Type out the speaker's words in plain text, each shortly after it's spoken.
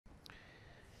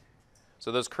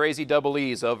So those crazy double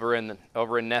E's over in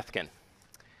Nethkin,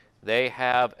 they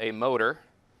have a motor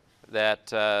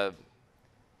that,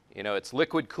 it's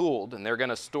liquid cooled, and they're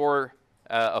going to store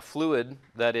a fluid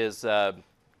that is, you're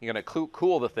going to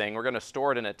cool the thing. We're going to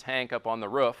store it in a tank up on the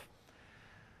roof.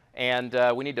 And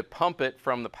we need to pump it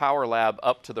from the power lab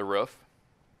up to the roof.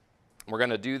 We're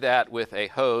going to do that with a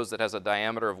hose that has a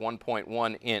diameter of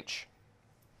 1.1 inch.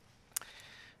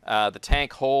 The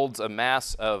tank holds a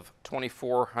mass of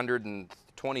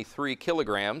 2,423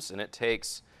 kilograms, and it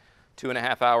takes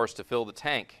 2.5 hours to fill the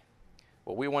tank.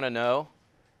 What we want to know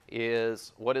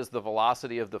is what is the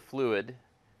velocity of the fluid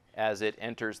as it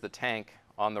enters the tank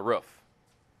on the roof.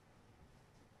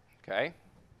 Okay?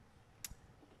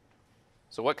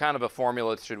 So what kind of a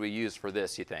formula should we use for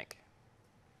this, you think?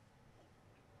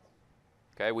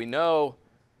 Okay, we know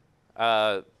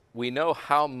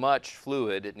how much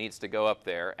fluid it needs to go up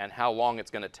there and how long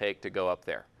it's going to take to go up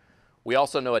there. We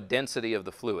also know a density of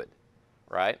the fluid,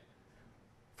 right?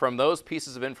 From those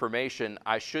pieces of information,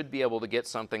 I should be able to get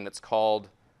something that's called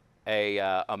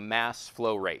a mass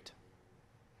flow rate,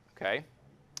 okay?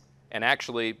 And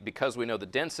actually, because we know the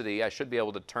density, I should be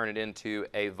able to turn it into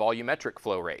a volumetric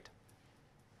flow rate.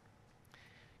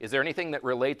 Is there anything that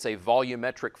relates a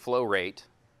volumetric flow rate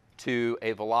to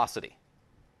a velocity?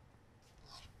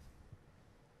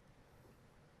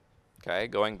 Okay,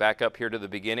 going back up here to the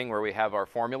beginning where we have our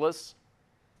formulas.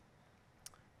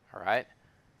 All right.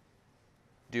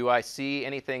 Do I see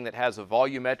anything that has a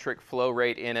volumetric flow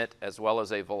rate in it as well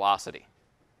as a velocity?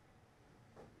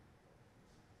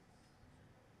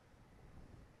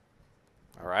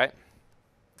 All right.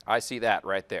 I see that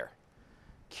right there.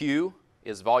 Q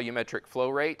is volumetric flow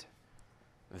rate,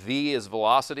 V is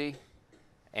velocity,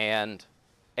 and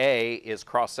A is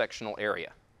cross-sectional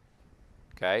area.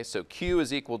 Okay, so Q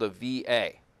is equal to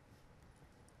VA.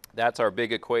 That's our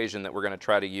big equation that we're going to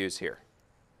try to use here.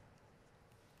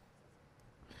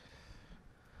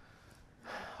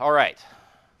 All right,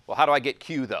 well, how do I get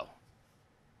Q, though?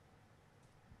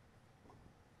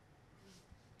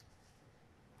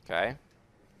 Okay,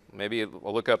 maybe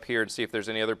we'll look up here and see if there's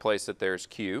any other place that there's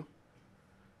Q.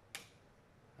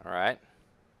 All right.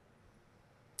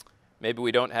 Maybe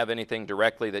we don't have anything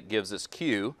directly that gives us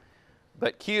Q,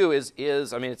 but Q is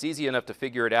I mean, it's easy enough to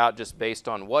figure it out just based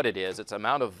on what it is. It's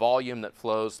amount of volume that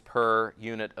flows per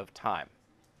unit of time,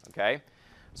 okay?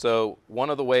 So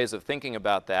one of the ways of thinking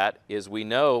about that is we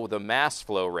know the mass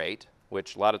flow rate,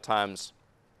 which a lot of times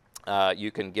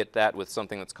you can get that with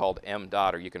something that's called m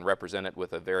dot, or you can represent it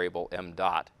with a variable m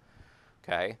dot,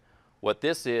 okay? What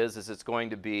this is it's going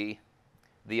to be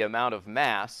the amount of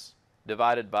mass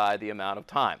divided by the amount of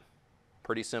time.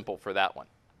 Pretty simple for that one,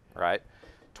 right?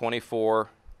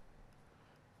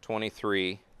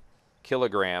 23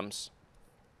 kilograms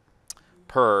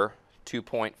per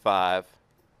 2.5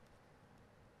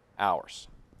 hours.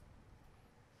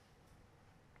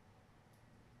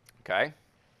 Okay?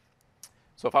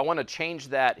 So if I want to change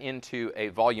that into a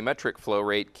volumetric flow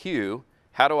rate, Q,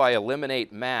 how do I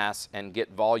eliminate mass and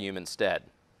get volume instead?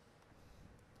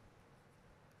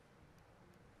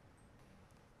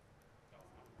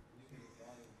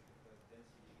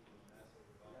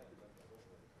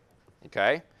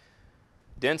 Okay?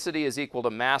 Density is equal to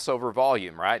mass over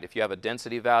volume, right? If you have a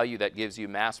density value, that gives you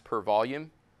mass per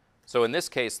volume. So in this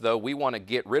case, though, we want to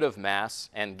get rid of mass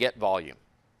and get volume,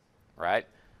 right?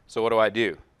 So what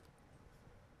do?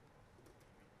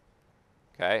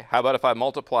 Okay, how about if I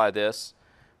multiply this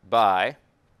by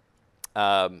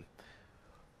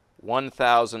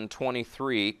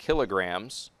 1,023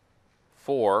 kilograms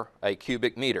for a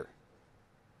cubic meter,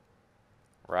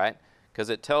 right? Because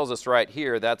it tells us right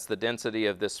here that's the density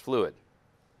of this fluid.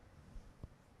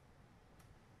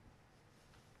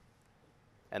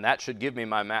 And that should give me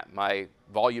my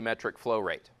volumetric flow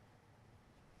rate.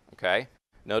 Okay?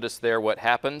 Notice there what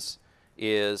happens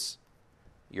is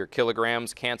your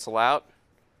kilograms cancel out,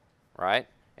 right?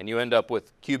 And you end up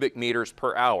with cubic meters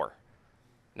per hour.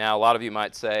 Now, a lot of you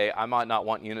might say, I might not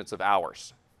want units of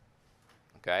hours.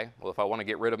 Okay? Well, if I want to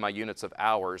get rid of my units of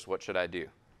hours, what should I do?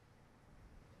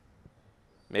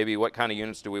 Maybe what kind of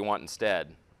units do we want instead?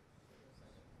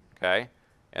 Okay?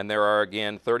 And there are,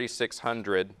 again,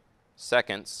 3,600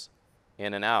 seconds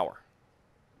in an hour.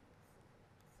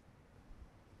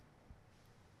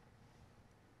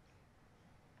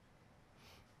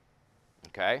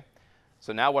 Okay?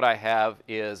 So now what I have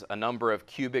is a number of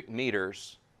cubic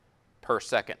meters per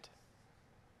second.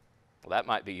 Well, that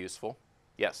might be useful.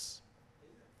 Yes?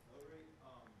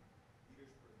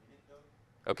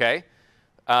 Okay.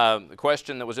 The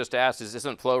question that was just asked is,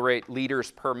 isn't flow rate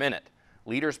liters per minute?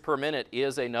 Liters per minute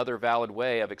is another valid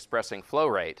way of expressing flow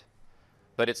rate,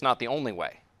 but it's not the only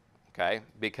way, okay?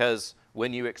 Because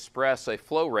when you express a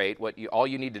flow rate, all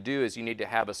you need to do is you need to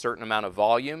have a certain amount of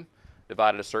volume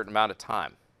divided a certain amount of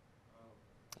time,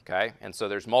 okay? And so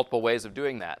there's multiple ways of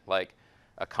doing that. Like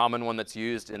a common one that's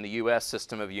used in the US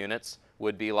system of units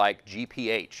would be like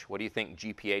GPH. What do you think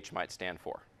GPH might stand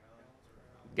for?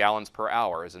 Gallons per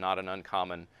hour is not an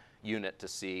uncommon unit to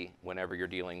see whenever you're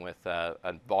dealing with a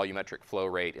volumetric flow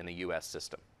rate in the US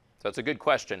system. So it's a good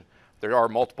question. There are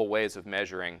multiple ways of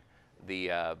measuring the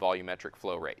volumetric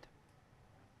flow rate.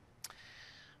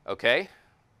 Okay,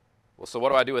 well, so what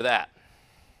do I do with that?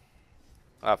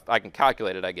 I can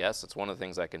calculate it, I guess. It's one of the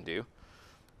things I can do.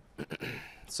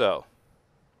 So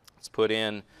let's put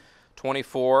in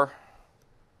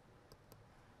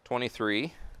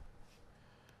 2423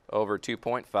 over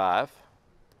 2.5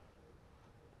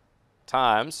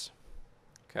 times,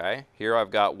 okay, here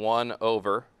I've got 1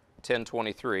 over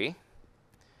 1023,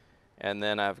 and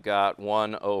then I've got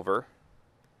 1 over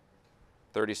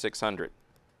 3600.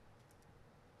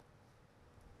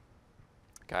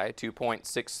 Okay,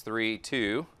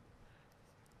 2.632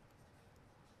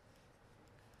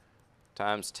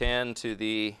 times 10 to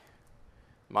the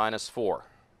minus 4.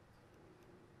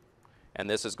 And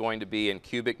this is going to be in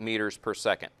cubic meters per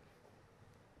second.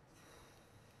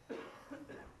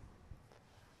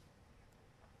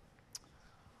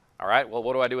 All right, well,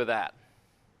 what do I do with that?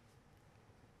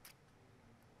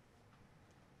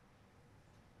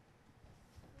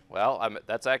 Well,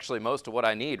 that's actually most of what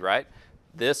I need, right?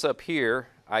 This up here,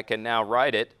 I can now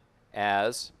write it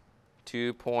as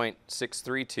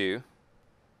 2.632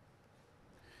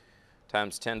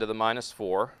 times 10 to the minus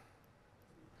 4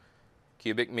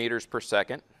 cubic meters per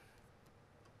second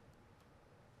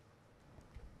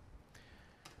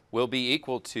will be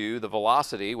equal to the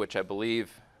velocity, which I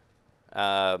believe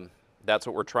that's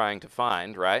what we're trying to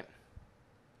find, right?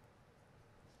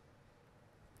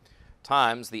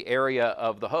 Times the area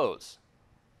of the hose.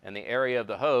 And the area of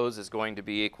the hose is going to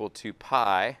be equal to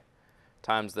pi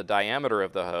times the diameter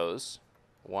of the hose,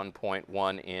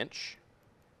 1.1 inch,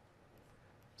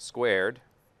 squared,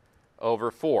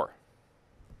 over 4.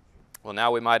 Well,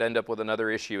 now we might end up with another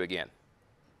issue again.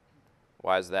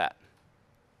 Why is that?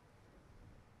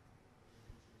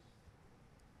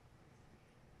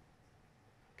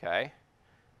 Okay,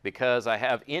 because I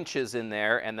have inches in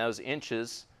there, and those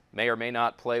inches may or may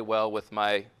not play well with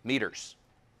my meters.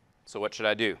 So what should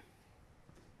I do?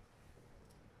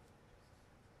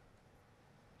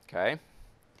 Okay.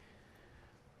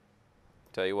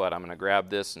 Tell you what, I'm going to grab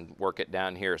this and work it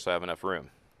down here so I have enough room.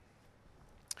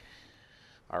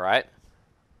 All right.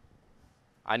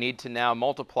 I need to now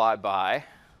multiply by,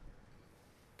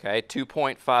 okay,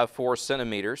 2.54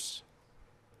 centimeters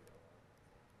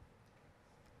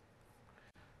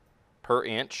per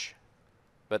inch,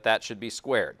 but that should be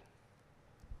squared.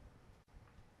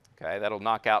 Okay, that'll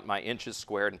knock out my inches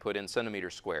squared and put in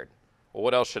centimeters squared. Well,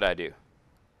 what else should I do?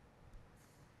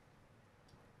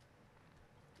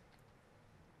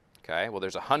 Okay, well,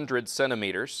 there's 100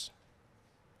 centimeters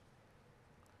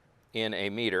in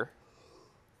a meter,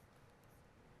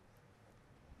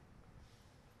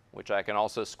 which I can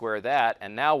also square that.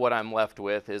 And now what I'm left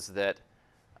with is that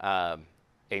a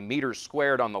meter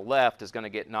squared on the left is going to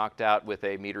get knocked out with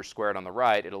a meter squared on the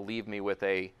right. It'll leave me with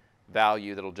a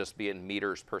value that'll just be in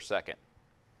meters per second.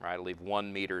 Right? I'll leave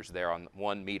 1 meter there on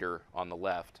 1 meter on the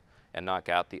left and knock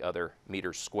out the other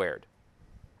meters squared.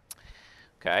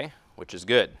 Okay, which is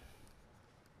good.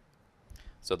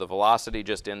 So the velocity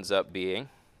just ends up being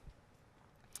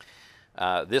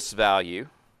this value.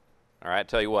 All right,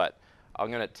 tell you what, I'm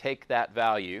going to take that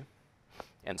value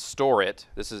and store it.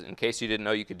 This is in case you didn't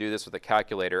know you could do this with a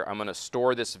calculator. I'm going to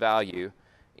store this value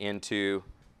into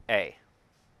A.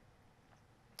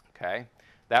 Okay,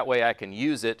 that way I can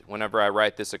use it whenever I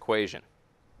write this equation.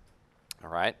 All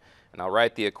right, and I'll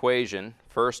write the equation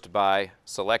first by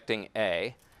selecting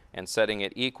A and setting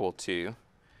it equal to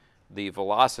the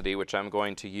velocity, which I'm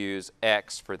going to use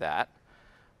x for that,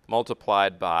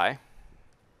 multiplied by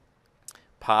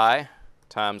pi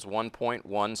times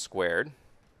 1.1 squared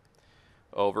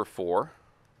over 4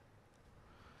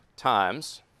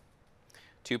 times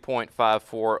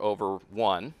 2.54 over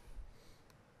 1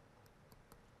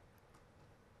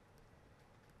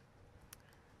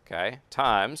 okay,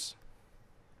 times,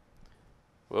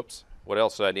 whoops, what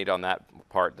else did I need on that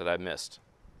part that I missed?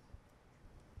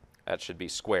 That should be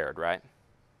squared, right?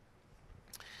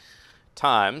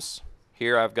 Times,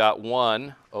 here I've got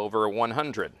 1 over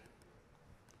 100,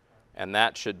 and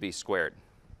that should be squared.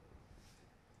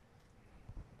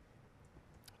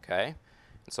 Okay,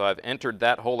 and so I've entered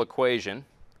that whole equation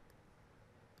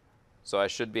So I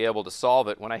should be able to solve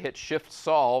it. When I hit Shift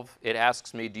Solve, it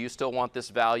asks me, do you still want this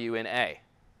value in A?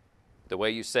 The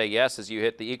way you say yes is you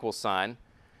hit the equal sign.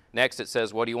 Next it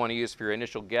says, what do you want to use for your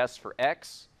initial guess for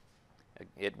X?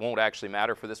 It won't actually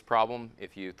matter for this problem.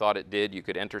 If you thought it did, you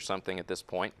could enter something at this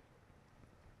point.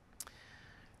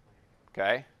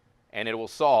 Okay? And it will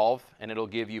solve, and it'll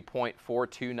give you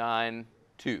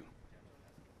 0.4292.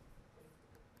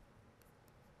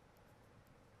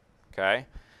 Okay?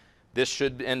 This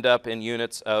should end up in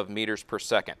units of meters per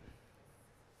second.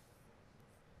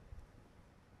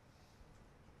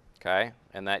 Okay?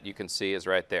 And that you can see is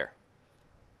right there.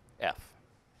 F.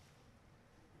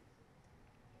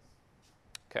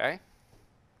 Okay?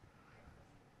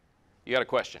 You got a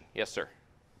question? Yes, sir.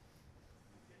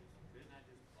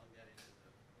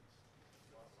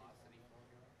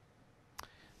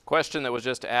 Question that was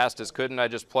just asked is, couldn't I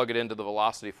just plug it into the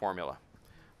velocity formula?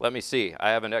 Let me see.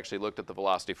 I haven't actually looked at the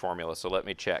velocity formula, so let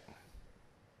me check.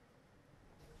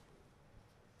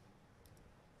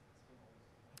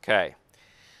 Okay.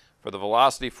 For the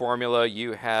velocity formula,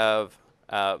 you have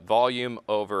volume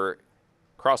over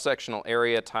cross-sectional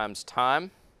area times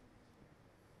time.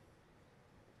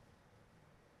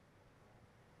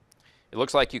 It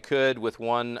looks like you could, with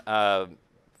one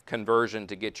conversion,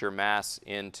 to get your mass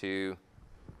into,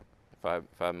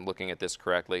 if I'm looking at this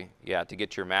correctly, yeah, to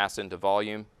get your mass into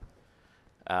volume,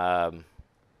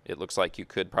 it looks like you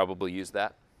could probably use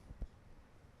that.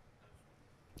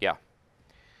 Yeah.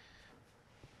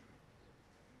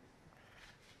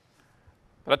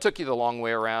 But I took you the long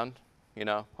way around, you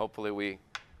know. Hopefully we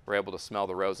were able to smell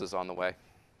the roses on the way.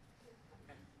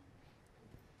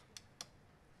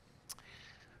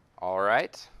 All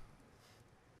right.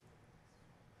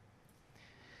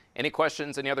 Any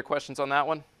questions? Any other questions on that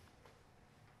one?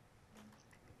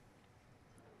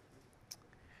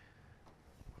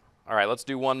 All right, let's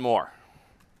do one more.